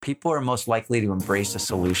People are most likely to embrace a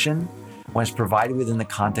solution when it's provided within the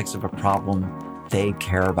context of a problem they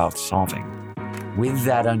care about solving. With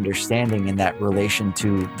that understanding and that relation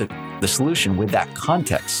to the solution, with that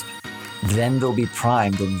context, then they'll be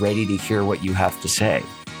primed and ready to hear what you have to say.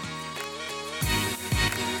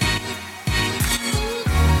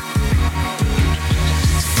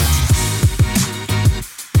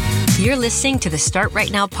 You're listening to the Start Right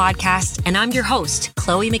Now podcast, and I'm your host,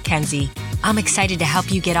 Chloe McKenzie. I'm excited to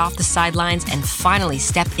help you get off the sidelines and finally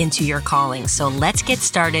step into your calling. So let's get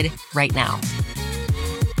started right now.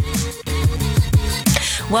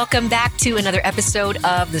 Welcome back to another episode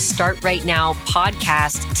of the Start Right Now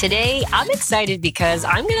podcast. Today, I'm excited because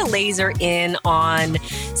I'm going to laser in on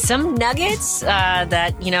some nuggets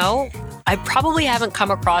that, I probably haven't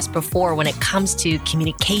come across before when it comes to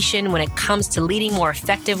communication, when it comes to leading more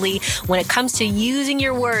effectively, when it comes to using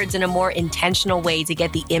your words in a more intentional way to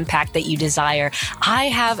get the impact that you desire. I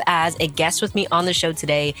have as a guest with me on the show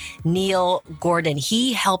today, Neil Gordon.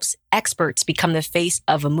 He helps experts become the face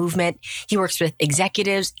of a movement. He works with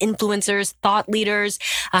executives, influencers, thought leaders.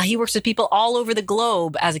 He works with people all over the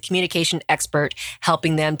globe as a communication expert,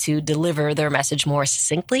 helping them to deliver their message more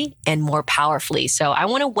succinctly and more powerfully. So I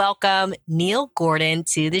want to welcome Neil Gordon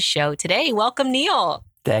to the show today. Welcome, Neil.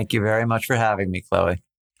 Thank you very much for having me, Chloe.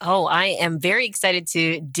 Oh, I am very excited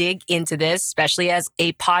to dig into this, especially as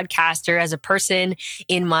a podcaster, as a person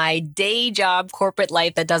in my day job, corporate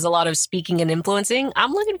life that does a lot of speaking and influencing.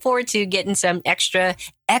 I'm looking forward to getting some extra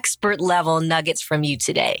expert level nuggets from you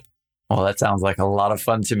today. Well, that sounds like a lot of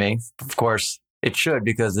fun to me. Of course, it should,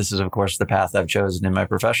 because this is, of course, the path I've chosen in my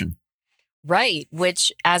profession. Right,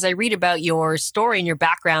 which as I read about your story and your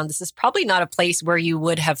background, this is probably not a place where you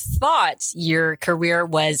would have thought your career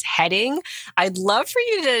was heading. I'd love for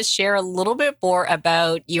you to share a little bit more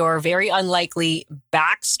about your very unlikely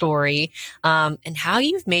backstory and how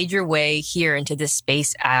you've made your way here into this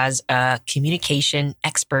space as a communication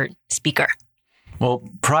expert speaker. Well,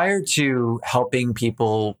 prior to helping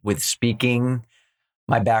people with speaking,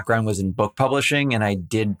 my background was in book publishing, and I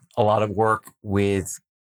did a lot of work with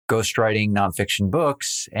ghostwriting nonfiction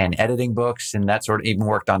books and editing books and that sort of, even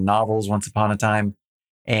worked on novels once upon a time.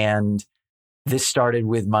 And this started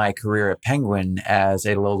with my career at Penguin as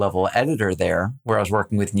a low-level editor there, where I was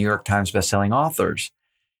working with New York Times bestselling authors.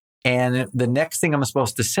 And the next thing I'm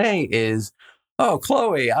supposed to say is, oh,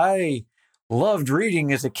 Chloe, I loved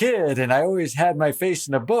reading as a kid and I always had my face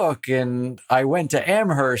in a book, and I went to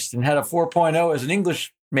Amherst and had a 4.0 as an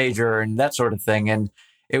English major and that sort of thing. And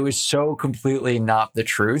it was so completely not the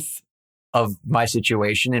truth of my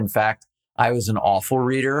situation. In fact, I was an awful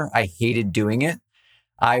reader. I hated doing it.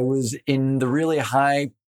 I was in the really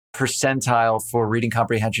high percentile for reading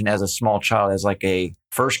comprehension as a small child, as like a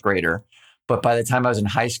first grader. But by the time I was in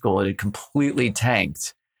high school, it had completely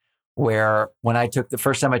tanked, where when the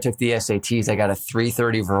first time I took the SATs, I got a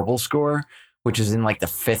 330 verbal score, which is in like the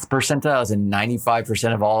 5th percentile, and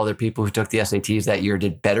 95% of all other people who took the SATs that year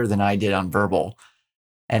did better than I did on verbal.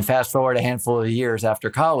 And fast forward a handful of years after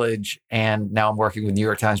college, and now I'm working with New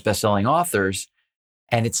York Times bestselling authors.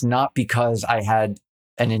 And it's not because I had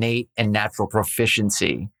an innate and natural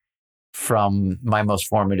proficiency from my most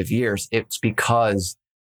formative years. It's because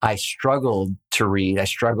I struggled to read, I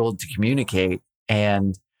struggled to communicate,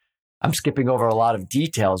 and I'm skipping over a lot of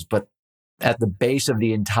details, but at the base of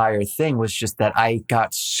the entire thing was just that I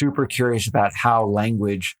got super curious about how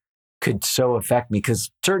language could so affect me,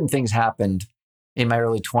 because certain things happened in my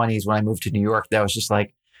early 20s when I moved to New York that was just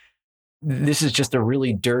like, this is just a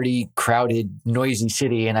really dirty, crowded, noisy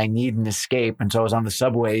city and I need an escape. And so I was on the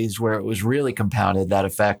subways where it was really compounded, that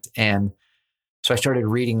effect. And so I started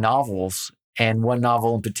reading novels, and one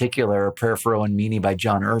novel in particular, A Prayer for Owen Meany by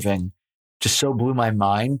John Irving, just so blew my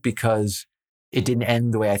mind because it didn't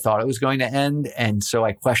end the way I thought it was going to end. And so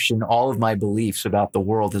I questioned all of my beliefs about the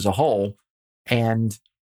world as a whole. And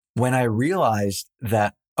when I realized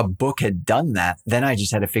that a book had done that, then I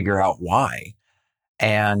just had to figure out why.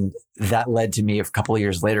 And that led to me a couple of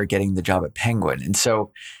years later getting the job at Penguin. And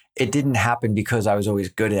so it didn't happen because I was always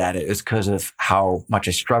good at it. It was because of how much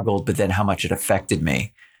I struggled, but then how much it affected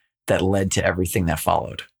me that led to everything that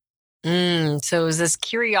followed. So it was this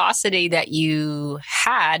curiosity that you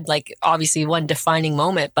had, like obviously one defining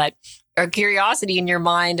moment, but a curiosity in your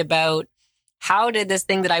mind about how did this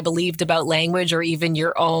thing that I believed about language or even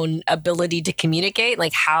your own ability to communicate,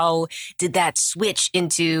 like how did that switch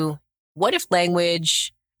into what if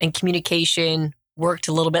language and communication worked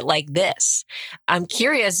a little bit like this? I'm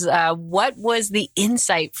curious, what was the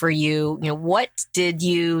insight for you? What did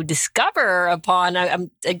you discover upon,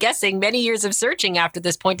 I'm guessing, many years of searching after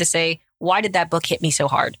this point to say, why did that book hit me so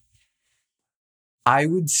hard? I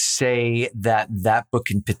would say that that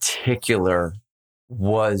book in particular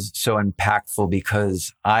was so impactful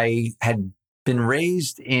because I had been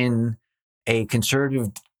raised in a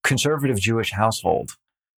conservative Jewish household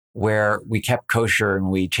where we kept kosher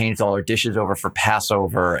and we changed all our dishes over for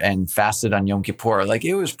Passover and fasted on Yom Kippur. Like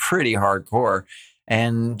it was pretty hardcore.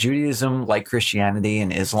 And Judaism, like Christianity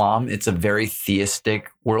and Islam, it's a very theistic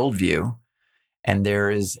worldview. And there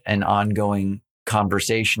is an ongoing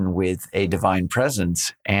conversation with a divine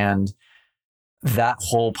presence. And that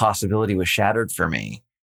whole possibility was shattered for me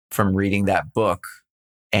from reading that book.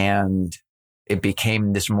 And it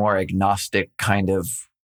became this more agnostic kind of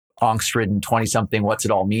angst-ridden 20-something, what's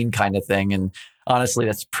it all mean kind of thing. And honestly,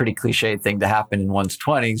 that's a pretty cliche thing to happen in one's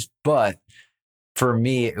 20s. But for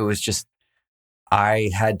me, it was just,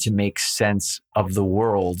 I had to make sense of the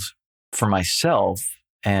world for myself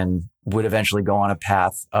and would eventually go on a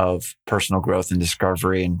path of personal growth and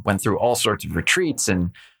discovery and went through all sorts of retreats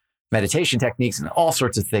and meditation techniques and all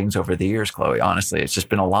sorts of things over the years, Chloe. Honestly, it's just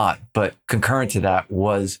been a lot. But concurrent to that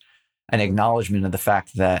was an acknowledgement of the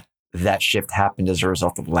fact that that shift happened as a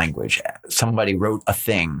result of language. Somebody wrote a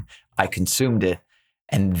thing, I consumed it,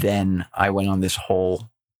 and then I went on this whole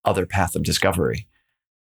other path of discovery.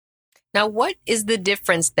 Now, what is the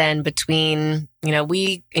difference then between,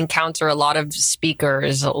 we encounter a lot of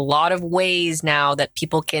speakers, a lot of ways now that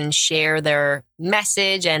people can share their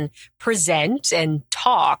message and present and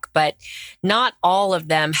talk, but not all of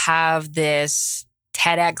them have this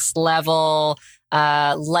TEDx level,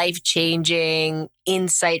 life-changing,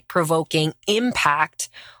 insight-provoking impact.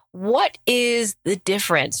 What is the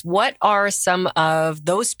difference? What are some of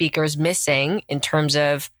those speakers missing in terms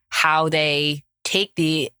of how they take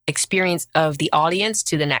the experience of the audience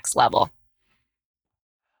to the next level?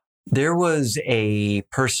 There was a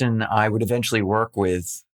person I would eventually work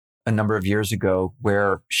with a number of years ago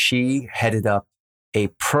where she headed up a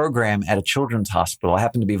program at a children's hospital. I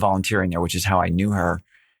happened to be volunteering there, which is how I knew her.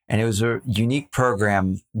 And it was a unique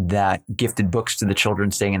program that gifted books to the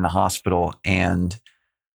children staying in the hospital and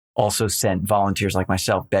also sent volunteers like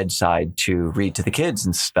myself bedside to read to the kids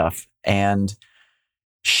and stuff. And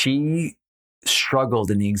she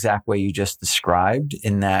struggled in the exact way you just described,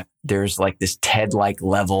 in that there's like this TED-like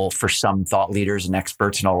level for some thought leaders and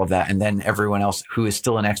experts and all of that. And then everyone else who is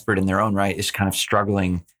still an expert in their own right is kind of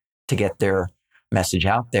struggling to get their message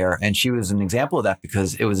out there. And she was an example of that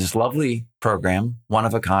because it was this lovely program, one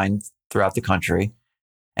of a kind throughout the country.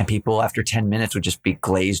 And people after 10 minutes would just be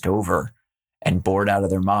glazed over and bored out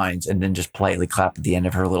of their minds and then just politely clap at the end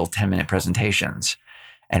of her little 10-minute presentations.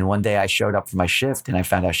 And one day I showed up for my shift and I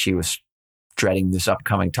found out she was dreading this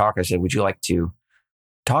upcoming talk. I said, would you like to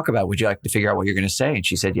figure out what you're going to say? And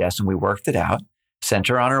she said yes. And we worked it out, sent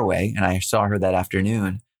her on her way. And I saw her that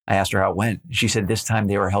afternoon. I asked her how it went. She said this time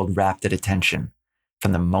they were held rapt at attention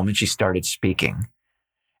from the moment she started speaking.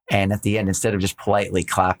 And at the end, instead of just politely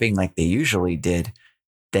clapping like they usually did,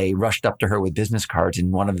 they rushed up to her with business cards.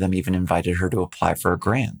 And one of them even invited her to apply for a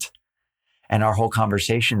grant. And our whole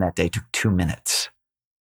conversation that day took 2 minutes.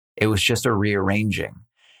 It was just a rearranging.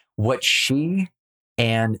 What she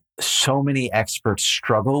and so many experts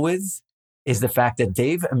struggle with is the fact that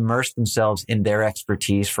they've immersed themselves in their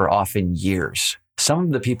expertise for often years. Some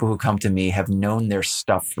of the people who come to me have known their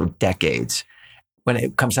stuff for decades. When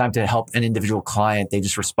it comes time to help an individual client, they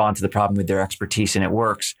just respond to the problem with their expertise and it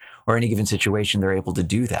works, or any given situation, they're able to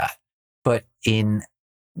do that. But in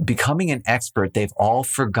becoming an expert, they've all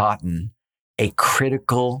forgotten a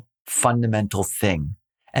critical, fundamental thing.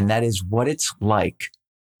 And that is what it's like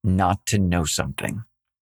not to know something.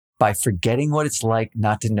 By forgetting what it's like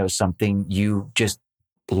not to know something, you just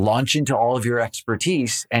launch into all of your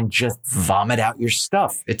expertise and just vomit out your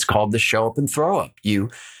stuff. It's called the show up and throw up. You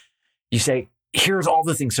say, here's all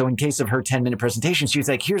the things. So in case of her 10-minute presentation, she was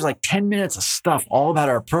like, here's like 10 minutes of stuff all about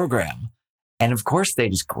our program. And of course they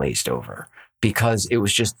just glazed over because it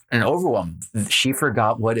was just an overwhelm. She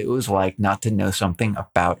forgot what it was like not to know something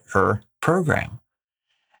about her program.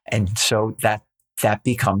 And so that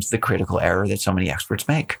becomes the critical error that so many experts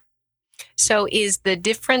make. So is the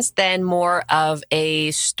difference then more of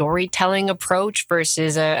a storytelling approach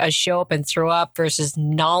versus a show up and throw up versus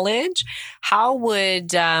knowledge? How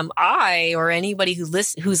would I or anybody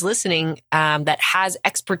who's listening that has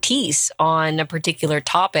expertise on a particular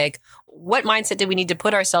topic, what mindset do we need to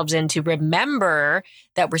put ourselves in to remember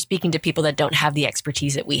that we're speaking to people that don't have the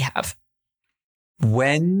expertise that we have?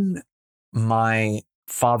 When my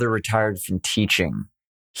father retired from teaching,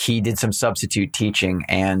 he did some substitute teaching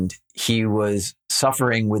and he was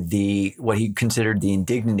suffering with what he considered the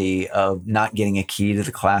indignity of not getting a key to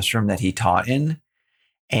the classroom that he taught in.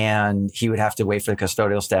 And he would have to wait for the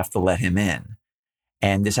custodial staff to let him in.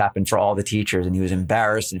 And this happened for all the teachers. And he was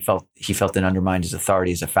embarrassed and he felt it undermined his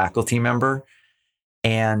authority as a faculty member.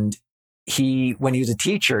 And when he was a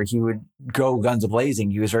teacher, he would go guns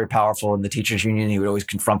a-blazing. He was very powerful in the teachers union. He would always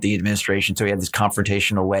confront the administration. So he had this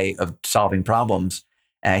confrontational way of solving problems.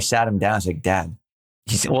 And I sat him down. I was like, Dad,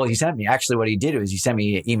 he sent me, actually what he did was he sent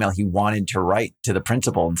me an email he wanted to write to the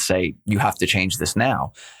principal and say, you have to change this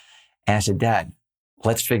now. And I said, Dad,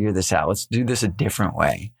 let's figure this out. Let's do this a different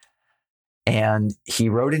way. And he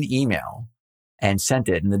wrote an email and sent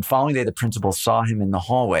it. And the following day, the principal saw him in the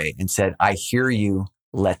hallway and said, I hear you,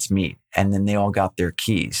 let's meet. And then they all got their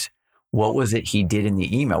keys. What was it he did in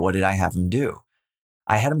the email? What did I have him do?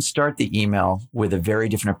 I had him start the email with a very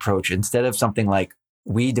different approach. Instead of something like,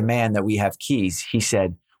 we demand that we have keys, he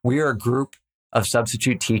said, we are a group of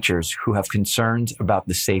substitute teachers who have concerns about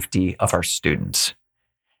the safety of our students.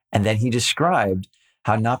 And then he described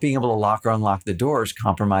how not being able to lock or unlock the doors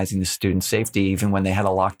compromising the students' safety. Even when they had a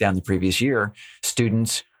lockdown the previous year,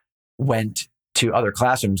 students went to other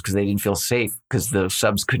classrooms because they didn't feel safe because the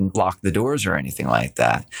subs couldn't lock the doors or anything like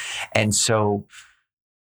that. And so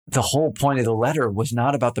the whole point of the letter was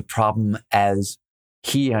not about the problem as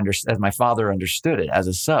my father understood it as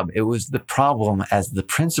a sub. It was the problem as the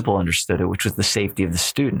principal understood it, which was the safety of the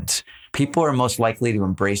students. People are most likely to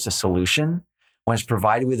embrace a solution when it's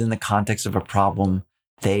provided within the context of a problem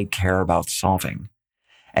they care about solving.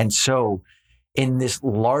 And so in this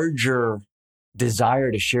larger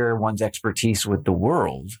desire to share one's expertise with the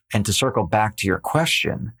world, and to circle back to your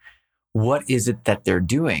question, what is it that they're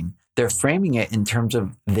doing? They're framing it in terms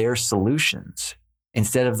of their solutions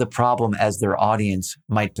instead of the problem as their audience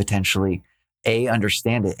might potentially A,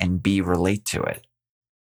 understand it, and B, relate to it.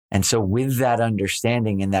 And so with that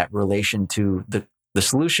understanding and that relation to the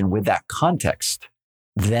solution, with that context,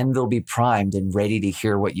 then they'll be primed and ready to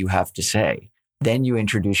hear what you have to say. Then you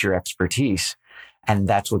introduce your expertise, and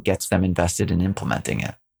that's what gets them invested in implementing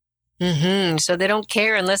it. Mm-hmm. So they don't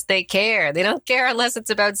care unless they care. They don't care unless it's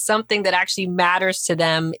about something that actually matters to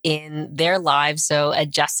them in their lives. So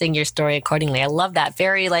adjusting your story accordingly. I love that.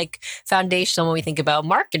 Very foundational when we think about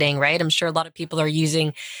marketing, right? I'm sure a lot of people are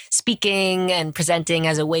using speaking and presenting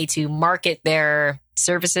as a way to market their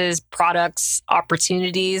services, products,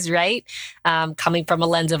 opportunities, right? Coming from a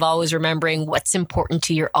lens of always remembering what's important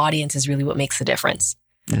to your audience is really what makes the difference.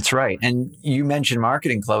 That's right. And you mentioned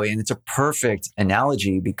marketing, Chloe, and it's a perfect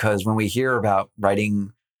analogy because when we hear about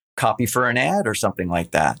writing copy for an ad or something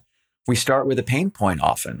like that, we start with a pain point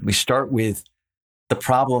often. We start with the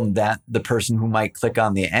problem that the person who might click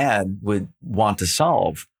on the ad would want to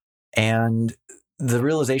solve. And the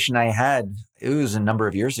realization I had, it was a number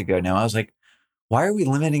of years ago now, I was like, why are we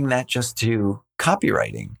limiting that just to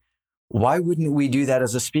copywriting? Why wouldn't we do that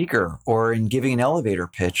as a speaker or in giving an elevator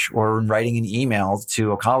pitch or in writing an email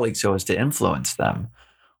to a colleague so as to influence them?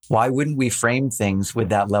 Why wouldn't we frame things with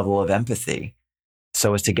that level of empathy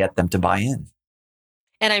so as to get them to buy in?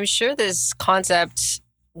 And I'm sure this concept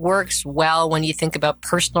works well when you think about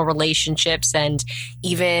personal relationships and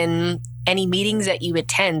even any meetings that you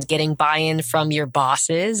attend, getting buy-in from your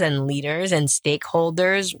bosses and leaders and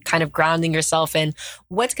stakeholders, kind of grounding yourself in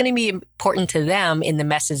what's going to be important to them in the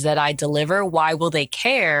message that I deliver. Why will they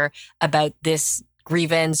care about this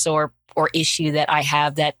grievance or issue that I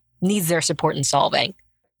have that needs their support in solving?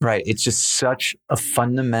 Right. It's just such a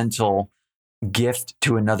fundamental gift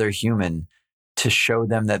to another human to show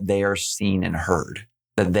them that they are seen and heard,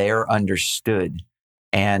 that they are understood.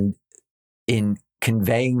 And in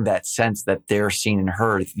conveying that sense that they're seen and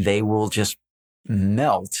heard, they will just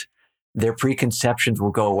melt. Their preconceptions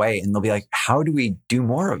will go away and they'll be like, how do we do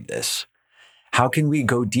more of this? How can we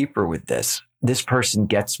go deeper with this? This person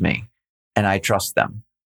gets me and I trust them.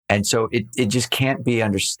 And so it just can't be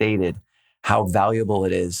understated how valuable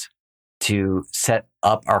it is to set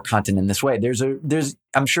up our content in this way.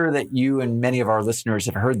 I'm sure that you and many of our listeners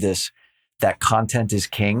have heard this, that content is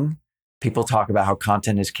king. People talk about how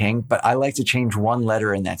content is king, but I like to change one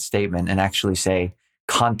letter in that statement and actually say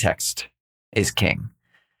context is king.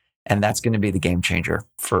 And that's going to be the game changer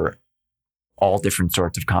for all different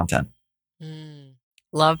sorts of content.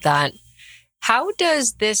 Love that. How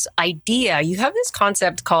does this idea, you have this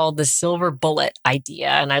concept called the silver bullet idea,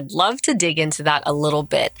 and I'd love to dig into that a little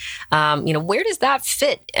bit. Where does that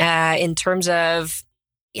fit in terms of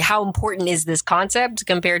how important is this concept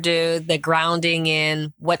compared to the grounding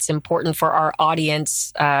in what's important for our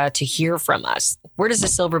audience to hear from us? Where does the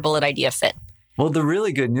silver bullet idea fit? Well, the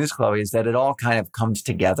really good news, Chloe, is that it all kind of comes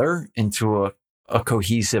together into a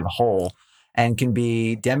cohesive whole and can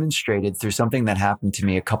be demonstrated through something that happened to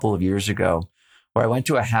me a couple of years ago, where I went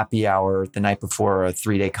to a happy hour the night before a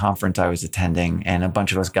 3-day conference I was attending, and a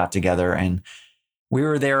bunch of us got together and we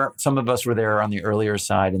were there. Some of us were there on the earlier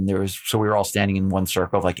side, and so we were all standing in one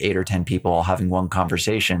circle of like 8 or 10 people, all having one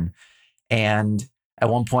conversation. And at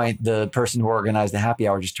one point, the person who organized the happy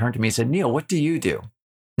hour just turned to me and said, "Neil, what do you do?"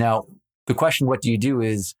 Now, the question, "What do you do?"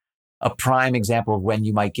 is a prime example of when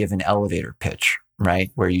you might give an elevator pitch, right?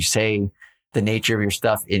 Where you say the nature of your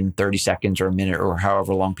stuff in 30 seconds or a minute or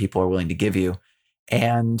however long people are willing to give you.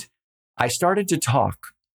 And I started to talk,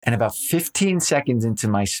 and about 15 seconds into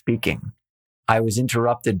my speaking, I was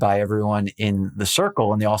interrupted by everyone in the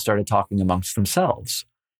circle, and they all started talking amongst themselves.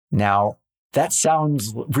 Now, that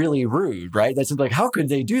sounds really rude, right? That's like, how could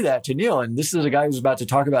they do that to Neil? And this is a guy who's about to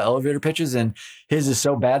talk about elevator pitches, and his is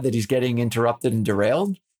so bad that he's getting interrupted and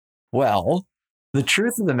derailed. Well, the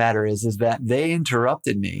truth of the matter is that they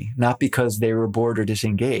interrupted me, not because they were bored or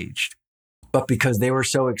disengaged, but because they were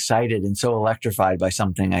so excited and so electrified by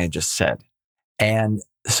something I had just said. And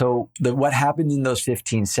so what happened in those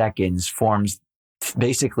 15 seconds forms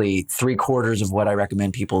basically 3/4 of what I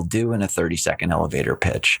recommend people do in a 30-second elevator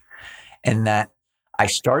pitch. And that I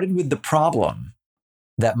started with the problem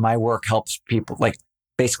that my work helps people. Like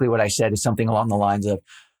basically what I said is something along the lines of,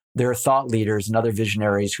 there are thought leaders and other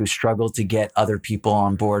visionaries who struggle to get other people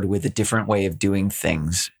on board with a different way of doing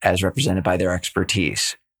things as represented by their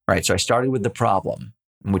expertise, right? So I started with the problem,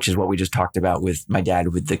 which is what we just talked about with my dad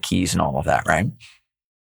with the keys and all of that, right?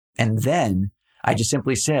 And then I just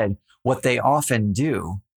simply said, what they often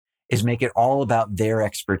do is make it all about their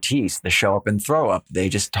expertise, the show up and throw up. They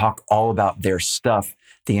just talk all about their stuff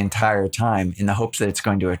the entire time in the hopes that it's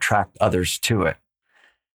going to attract others to it.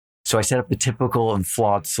 So I set up the typical and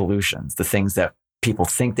flawed solutions, the things that people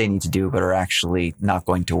think they need to do, but are actually not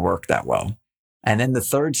going to work that well. And then the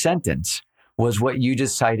third sentence was what you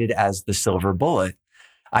just cited as the silver bullet.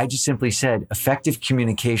 I just simply said, effective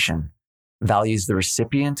communication values the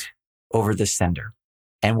recipient over the sender.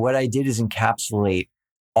 And what I did is encapsulate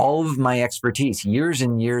all of my expertise, years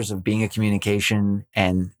and years of being a communication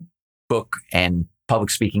and book and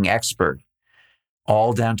public speaking expert,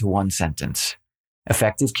 all down to one sentence.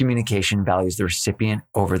 Effective communication values the recipient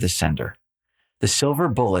over the sender. The silver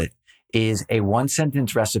bullet is a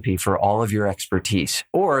one-sentence recipe for all of your expertise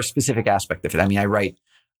or a specific aspect of it. I mean, I write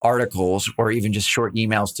articles or even just short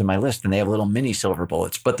emails to my list, and they have little mini silver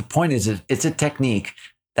bullets. But the point is, it's a technique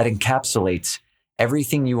that encapsulates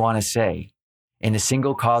everything you want to say in a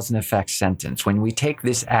single cause and effect sentence. When we take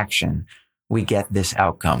this action, we get this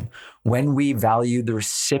outcome. When we value the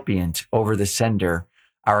recipient over the sender,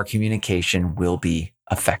 our communication will be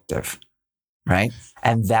effective, right?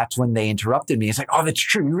 And that's when they interrupted me. It's like, oh, that's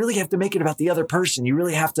true. You really have to make it about the other person. You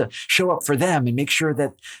really have to show up for them and make sure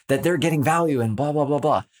that they're getting value and blah, blah, blah,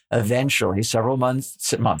 blah. Eventually, several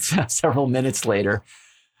minutes later,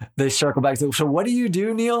 they circle back to, so what do you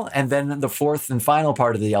do, Neil? And then the fourth and final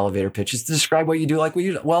part of the elevator pitch is to describe what you do, like what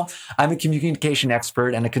you do. Well, I'm a communication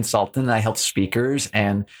expert and a consultant, and I help speakers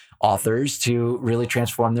and authors to really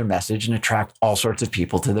transform their message and attract all sorts of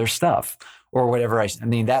people to their stuff or whatever. I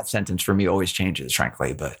mean, that sentence for me always changes,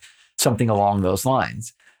 frankly, but something along those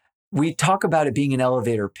lines. We talk about it being an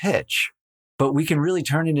elevator pitch, but we can really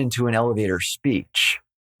turn it into an elevator speech,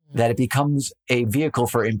 that it becomes a vehicle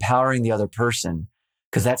for empowering the other person.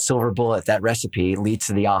 Because that silver bullet, that recipe leads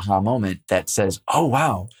to the aha moment that says, oh,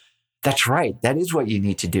 wow, that's right. That is what you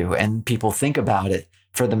need to do. And people think about it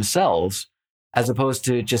for themselves as opposed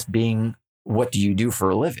to just being, what do you do for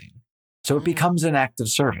a living? So it becomes an act of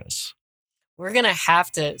service. We're going to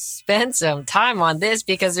have to spend some time on this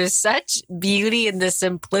because there's such beauty in the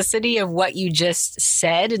simplicity of what you just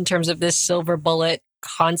said in terms of this silver bullet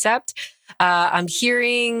concept. I'm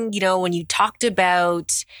hearing, when you talked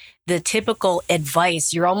about the typical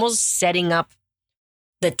advice, you're almost setting up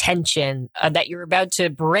the tension that you're about to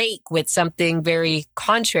break with something very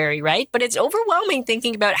contrary, right? But it's overwhelming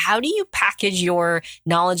thinking about how do you package your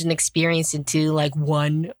knowledge and experience into like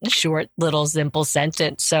one short little simple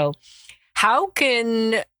sentence. So how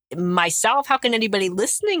can anybody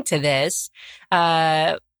listening to this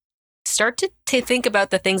start to think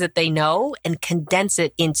about the things that they know and condense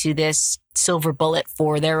it into this silver bullet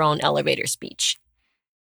for their own elevator speech?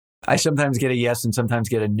 I sometimes get a yes and sometimes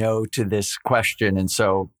get a no to this question. And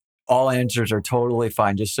so all answers are totally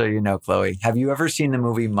fine. Just so you know, Chloe, have you ever seen the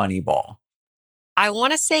movie Moneyball? I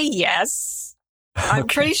want to say yes. I'm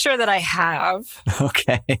pretty sure that I have.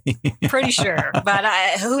 Okay. Pretty sure. But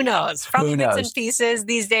who knows? Probably bits and pieces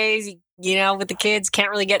these days, with the kids,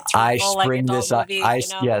 can't really get through. I spring this on.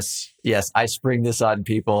 Yes, I spring this on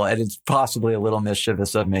people, and it's possibly a little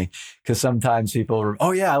mischievous of me because sometimes people are,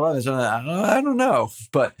 oh yeah, I love it. I don't know,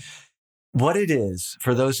 but what it is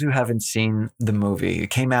for those who haven't seen the movie, it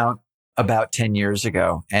came out about 10 years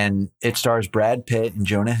ago. And it stars Brad Pitt and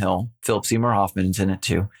Jonah Hill. Philip Seymour Hoffman's in it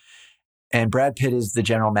too. And Brad Pitt is the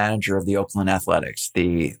general manager of the Oakland Athletics,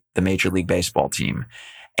 the Major League Baseball team.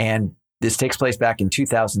 And this takes place back in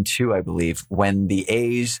 2002, I believe, when the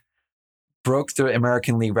A's broke the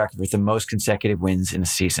American League record with the most consecutive wins in a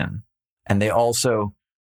season. And they also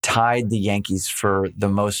tied the Yankees for the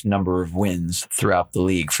most number of wins throughout the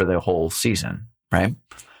league for the whole season, right?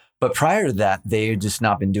 But prior to that, they had just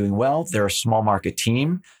not been doing well. They're a small market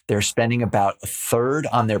team. They're spending about a third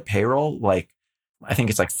on their payroll. I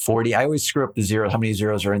think it's like 40. I always screw up the zeros. How many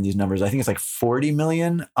zeros are in these numbers? I think it's like 40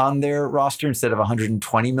 million on their roster instead of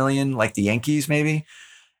 120 million, like the Yankees maybe.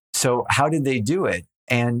 So how did they do it?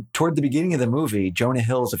 And toward the beginning of the movie, Jonah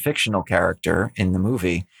Hill is a fictional character in the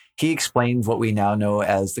movie. He explains what we now know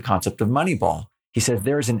as the concept of Moneyball. He says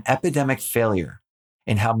there is an epidemic failure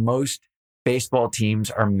in how most baseball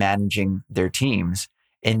teams are managing their teams,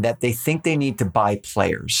 in that they think they need to buy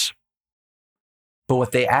players. But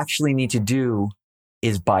what they actually need to do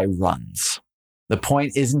is buy runs. The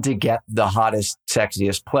point isn't to get the hottest,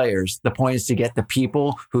 sexiest players. The point is to get the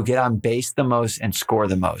people who get on base the most and score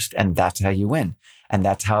the most. And that's how you win. And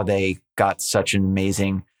that's how they got such an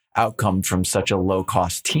amazing outcome from such a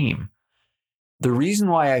low-cost team. The reason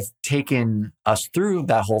why I've taken us through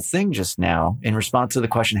that whole thing just now, in response to the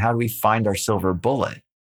question, how do we find our silver bullet,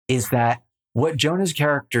 is that what Jonah's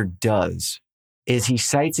character does is he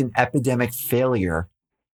cites an epidemic failure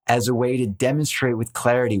as a way to demonstrate with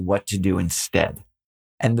clarity what to do instead.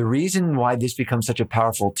 And the reason why this becomes such a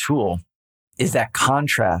powerful tool is that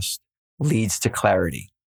contrast leads to clarity.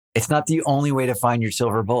 It's not the only way to find your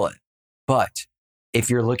silver bullet, but if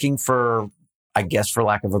you're looking for, I guess for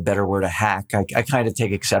lack of a better word, a hack, I kind of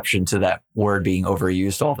take exception to that word being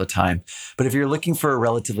overused all the time. But if you're looking for a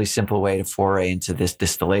relatively simple way to foray into this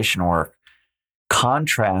distillation work,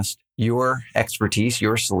 contrast your expertise,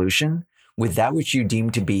 your solution, with that which you deem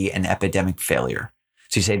to be an epidemic failure.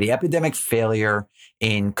 So you say the epidemic failure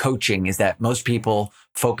in coaching is that most people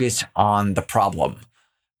focus on the problem,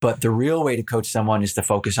 but the real way to coach someone is to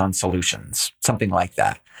focus on solutions, something like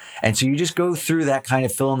that. And so you just go through that kind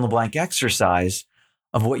of fill in the blank exercise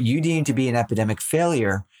of what you deem to be an epidemic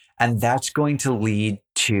failure. And that's going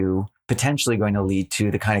to potentially going to lead to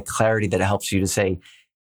the kind of clarity that helps you to say,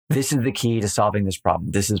 this is the key to solving this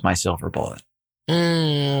problem. This is my silver bullet.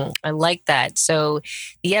 I like that. So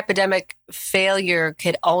the epidemic failure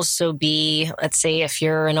could also be, let's say, if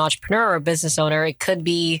you're an entrepreneur or a business owner, it could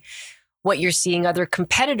be what you're seeing other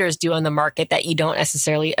competitors do on the market that you don't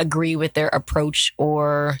necessarily agree with their approach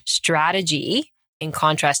or strategy in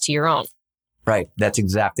contrast to your own. Right. That's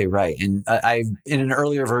exactly right. And in an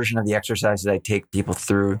earlier version of the exercise that I take people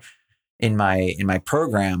through in my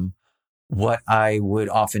program, what I would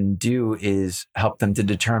often do is help them to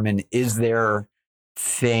determine, is their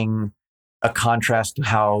thing a contrast to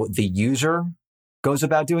how the user goes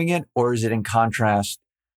about doing it, or is it in contrast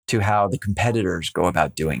to how the competitors go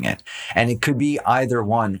about doing it? And it could be either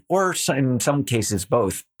one, or in some cases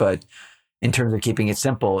both. But in terms of keeping it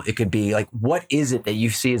simple, it could be like, what is it that you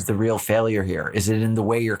see as the real failure here? Is it in the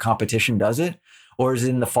way your competition does it? Or is it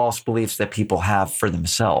in the false beliefs that people have for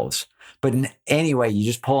themselves? But in any way, you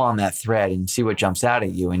just pull on that thread and see what jumps out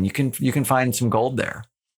at you, and you can find some gold there.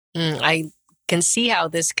 I can see how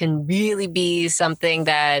this can really be something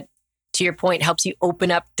that, to your point, helps you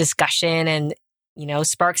open up discussion and,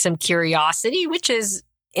 spark some curiosity, which is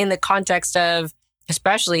in the context of,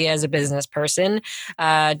 especially as a business person,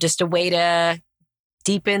 just a way to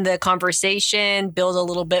deepen the conversation, build a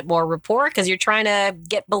little bit more rapport because you're trying to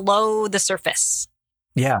get below the surface.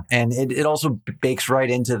 Yeah. And it also bakes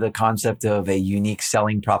right into the concept of a unique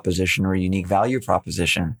selling proposition or a unique value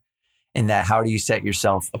proposition, in that how do you set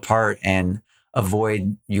yourself apart and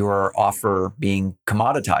avoid your offer being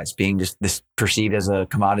commoditized, being just this perceived as a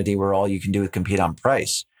commodity where all you can do is compete on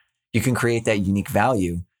price. You can create that unique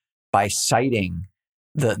value by citing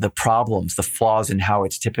the problems, the flaws in how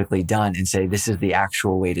it's typically done, and say, this is the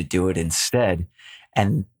actual way to do it instead.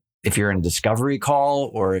 And if you're in a discovery call,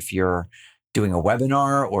 or if you're doing a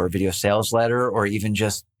webinar or a video sales letter, or even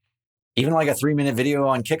like a 3-minute video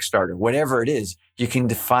on Kickstarter, whatever it is, you can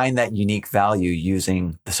define that unique value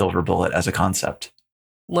using the silver bullet as a concept.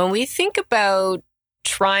 When we think about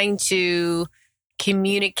trying to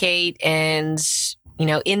communicate and,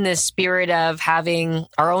 in the spirit of having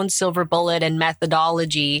our own silver bullet and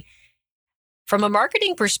methodology, from a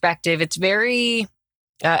marketing perspective, it's very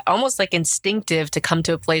almost like instinctive to come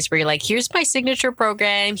to a place where you're like, here's my signature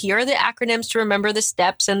program. Here are the acronyms to remember the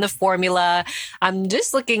steps and the formula. I'm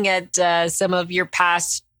just looking at some of your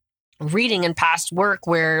past reading in past work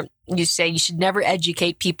where you say you should never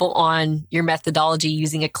educate people on your methodology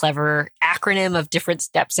using a clever acronym of different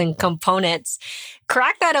steps and components.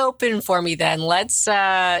 Crack that open for me then. Let's,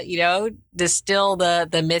 distill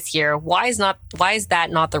the myth here. Why is that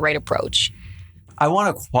not the right approach? I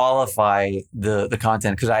want to qualify the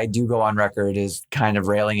content because I do go on record as kind of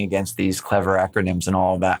railing against these clever acronyms and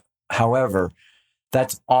all of that. However,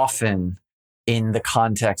 that's often in the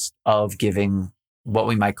context of giving what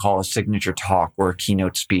we might call a signature talk or a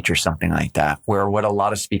keynote speech or something like that, where what a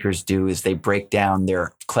lot of speakers do is they break down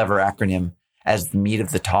their clever acronym as the meat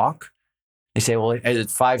of the talk. They say, well,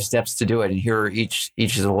 it's 5 steps to do it, and here each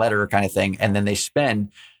is a letter kind of thing. And then they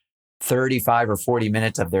spend 35 or 40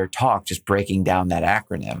 minutes of their talk just breaking down that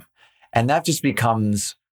acronym. And that just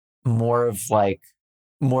becomes more of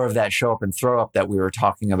that show up and throw up that we were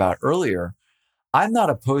talking about earlier. I'm not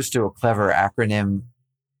opposed to a clever acronym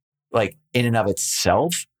like in and of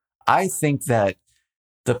itself. I think that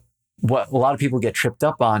what a lot of people get tripped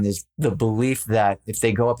up on is the belief that if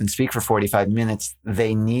they go up and speak for 45 minutes,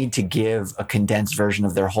 they need to give a condensed version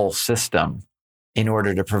of their whole system in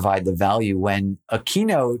order to provide the value, when a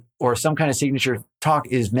keynote or some kind of signature talk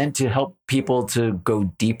is meant to help people to go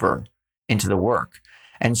deeper into the work.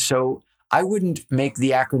 And so I wouldn't make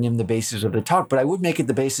the acronym the basis of the talk, but I would make it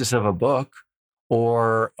the basis of a book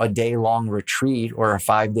or a day-long retreat or a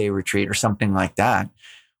 5-day retreat or something like that,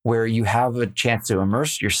 where you have a chance to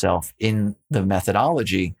immerse yourself in the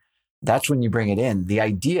methodology. That's when you bring it in. The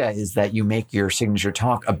idea is that you make your signature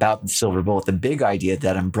talk about the silver bullet, the big idea,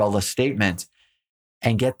 that umbrella statement,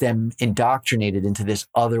 and get them indoctrinated into this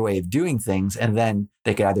other way of doing things. And then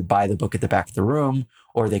they could either buy the book at the back of the room,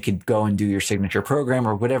 or they could go and do your signature program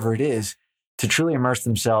or whatever it is to truly immerse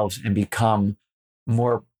themselves and become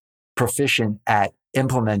more proficient at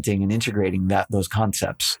implementing and integrating those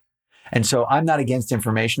concepts. And so I'm not against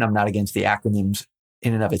information. I'm not against the acronyms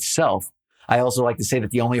in and of itself. I also like to say that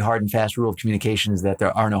the only hard and fast rule of communication is that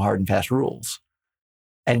there are no hard and fast rules.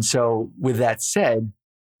 And so with that said,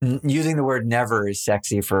 using the word never is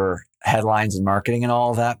sexy for headlines and marketing and all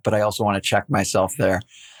of that, but I also want to check myself there.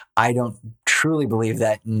 I don't truly believe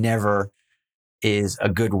that never is a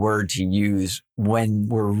good word to use when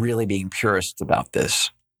we're really being purists about this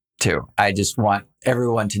too. I just want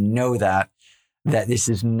everyone to know that this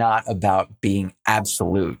is not about being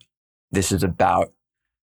absolute. This is about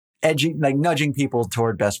nudging people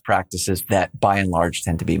toward best practices that by and large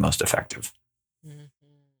tend to be most effective.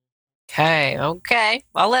 Okay.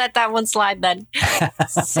 I'll let that one slide then.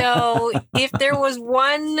 So if there was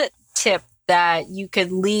one tip that you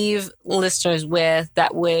could leave listeners with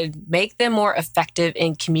that would make them more effective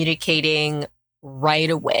in communicating right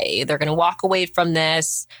away, they're going to walk away from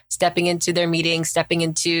this, stepping into their meeting, stepping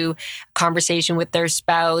into a conversation with their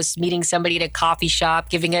spouse, meeting somebody at a coffee shop,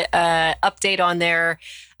 giving an update on their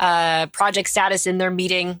project status in their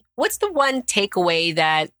meeting. What's the one takeaway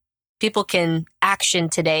that people can action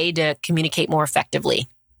today to communicate more effectively?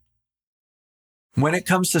 When it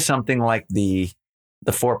comes to something like the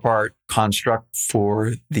 4-part construct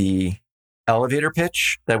for the elevator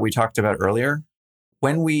pitch that we talked about earlier,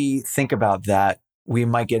 when we think about that, we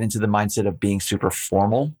might get into the mindset of being super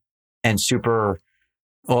formal and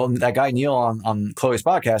that guy Neil on Chloe's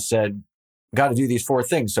podcast said, got to do these 4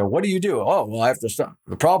 things. So what do you do? Oh, well, I have to stop.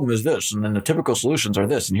 The problem is this. And then the typical solutions are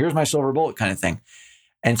this. And here's my silver bullet kind of thing.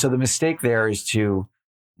 And so the mistake there is to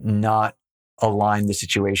not align the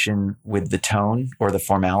situation with the tone or the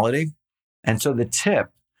formality. And so the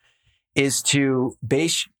tip is to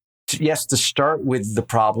start with the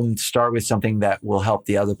problem, start with something that will help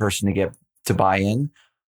the other person to get to buy in,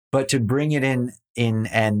 but to bring it in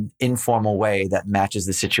an informal way that matches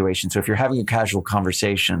the situation. So if you're having a casual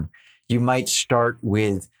conversation, you might start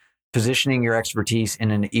with positioning your expertise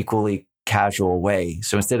in an equally casual way.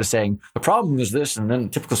 So instead of saying the problem is this and then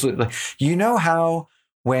typical, how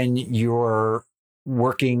when you're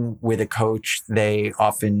working with a coach, they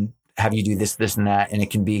often have you do this, and that, and it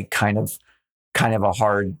can be kind of a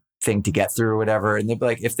hard thing to get through or whatever. And they'll be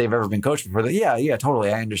like, if they've ever been coached before, yeah,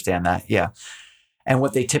 totally. I understand that. Yeah. And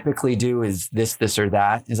what they typically do is this, or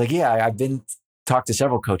that. It's like, yeah, I've talked to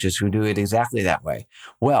several coaches who do it exactly that way.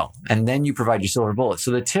 Well, and then you provide your silver bullet.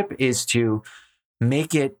 So the tip is to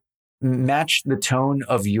make it match the tone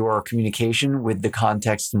of your communication with the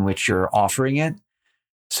context in which you're offering it,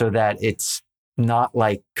 so that it's not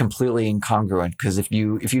like completely incongruent. Because if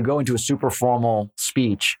you go into a super formal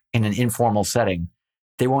speech in an informal setting,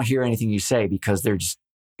 they won't hear anything you say because they're just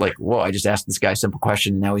like, whoa, I just asked this guy a simple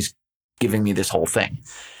question and now he's giving me this whole thing.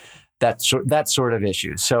 That sort of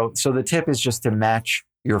issue. So the tip is just to match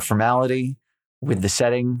your formality with the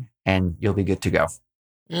setting and you'll be good to go.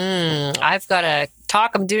 I've got a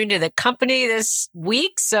talk I'm doing to the company this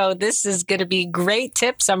week. So this is going to be great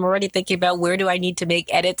tips. I'm already thinking about where do I need to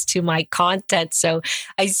make edits to my content. So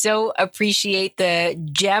I so appreciate the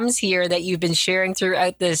gems here that you've been sharing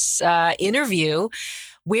throughout this interview.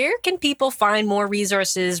 Where can people find more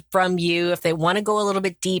resources from you if they want to go a little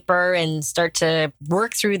bit deeper and start to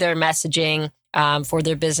work through their messaging for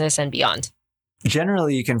their business and beyond?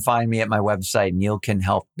 Generally, you can find me at my website,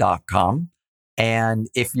 neilcanhelp.com. And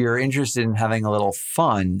if you're interested in having a little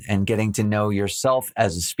fun and getting to know yourself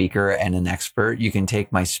as a speaker and an expert, you can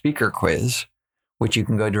take my speaker quiz, which you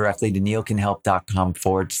can go directly to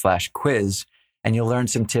neilcanhelp.com/quiz. And you'll learn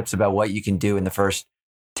some tips about what you can do in the first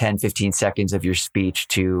 10, 15 seconds of your speech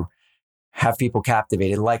to have people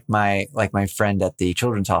captivated, like my friend at the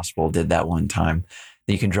Children's Hospital did that one time.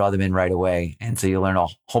 You can draw them in right away. And so you'll learn a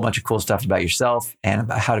whole bunch of cool stuff about yourself and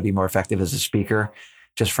about how to be more effective as a speaker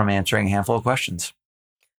just from answering a handful of questions.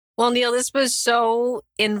 Well, Neil, this was so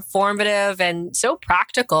informative and so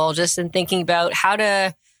practical just in thinking about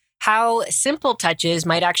how simple touches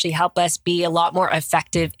might actually help us be a lot more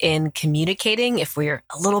effective in communicating if we're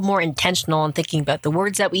a little more intentional in thinking about the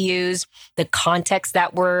words that we use, the context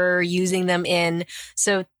that we're using them in.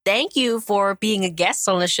 So thank you for being a guest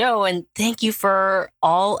on the show, and thank you for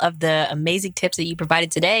all of the amazing tips that you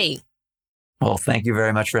provided today. Well, thank you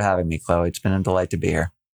very much for having me, Chloe. It's been a delight to be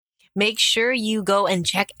here. Make sure you go and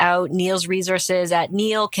check out Neil's resources at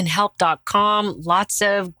neilcanhelp.com. Lots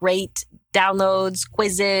of great downloads,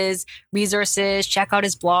 quizzes, resources. Check out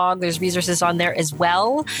his blog. There's resources on there as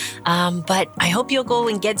well. But I hope you'll go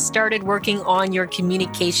and get started working on your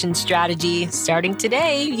communication strategy starting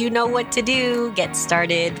today. You know what to do. Get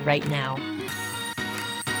started right now.